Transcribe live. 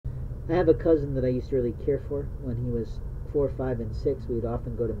I have a cousin that I used to really care for. When he was 4, 5, and 6, we would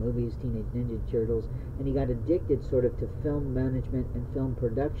often go to movies, Teenage Ninja Turtles, and he got addicted sort of to film management and film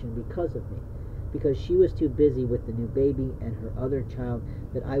production because of me. Because she was too busy with the new baby and her other child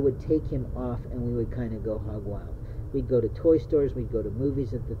that I would take him off and we would kind of go hog wild. We'd go to toy stores, we'd go to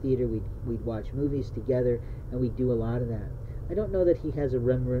movies at the theater, we'd watch movies together, and we'd do a lot of that. I don't know that he has a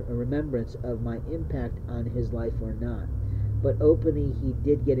remembrance of my impact on his life or not, but openly he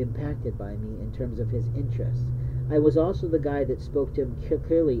did get impacted by me in terms of his interests. I was also the guy that spoke to him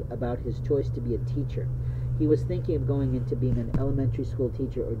clearly about his choice to be a teacher. He was thinking of going into being an elementary school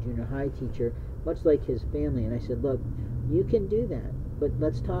teacher or junior high teacher, much like his family, and I said, look, you can do that, but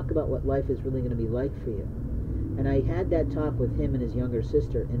let's talk about what life is really going to be like for you. And I had that talk with him and his younger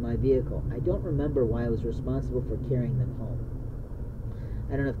sister in my vehicle. I don't remember why I was responsible for carrying them home.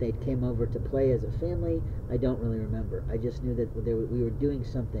 I don't know if they came over to play as a family. I don't really remember. I just knew that we were doing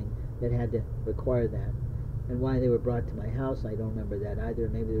something that had to require that. And why they were brought to my house, I don't remember that either.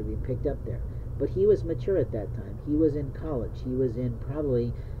 Maybe they were being picked up there. But he was mature at that time. He was in college. He was in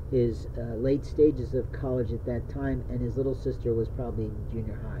probably his late stages of college at that time, and his little sister was probably in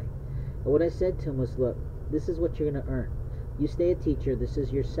junior high. And what I said to him was, look, this is what you're going to earn. You stay a teacher, this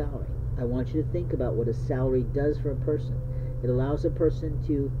is your salary. I want you to think about what a salary does for a person. It allows a person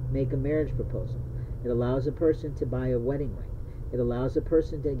to make a marriage proposal. It allows a person to buy a wedding ring. It allows a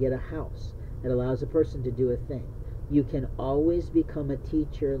person to get a house. It allows a person to do a thing. You can always become a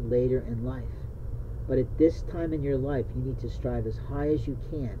teacher later in life. But at this time in your life, you need to strive as high as you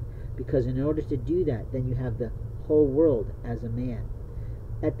can, because in order to do that, then you have the whole world as a man.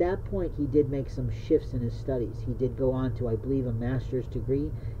 At that point, he did make some shifts in his studies. He did go on to, I believe, a master's degree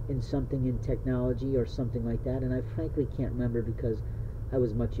in something in technology or something like that, and I frankly can't remember because I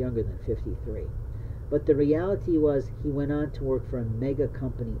was much younger than 53. But the reality was he went on to work for a mega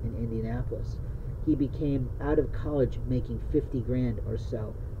company in Indianapolis. He became out of college making 50 grand or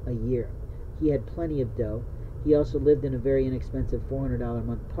so a year. He had plenty of dough. He also lived in a very inexpensive $400 a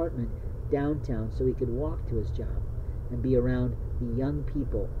month apartment downtown so he could walk to his job and be around the young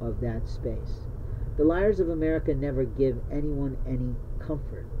people of that space. The liars of America never give anyone any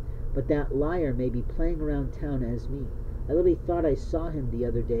comfort, but that liar may be playing around town as me. I literally thought I saw him the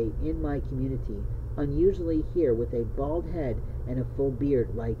other day in my community, unusually here, with a bald head and a full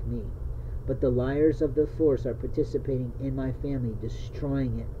beard like me. But the liars of the force are participating in my family,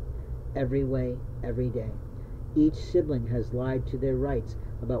 destroying it every way, every day. Each sibling has lied to their rights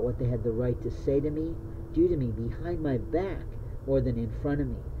about what they had the right to say to me, do to me behind my back, more than in front of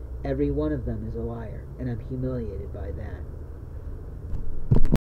me. Every one of them is a liar, and I'm humiliated by that.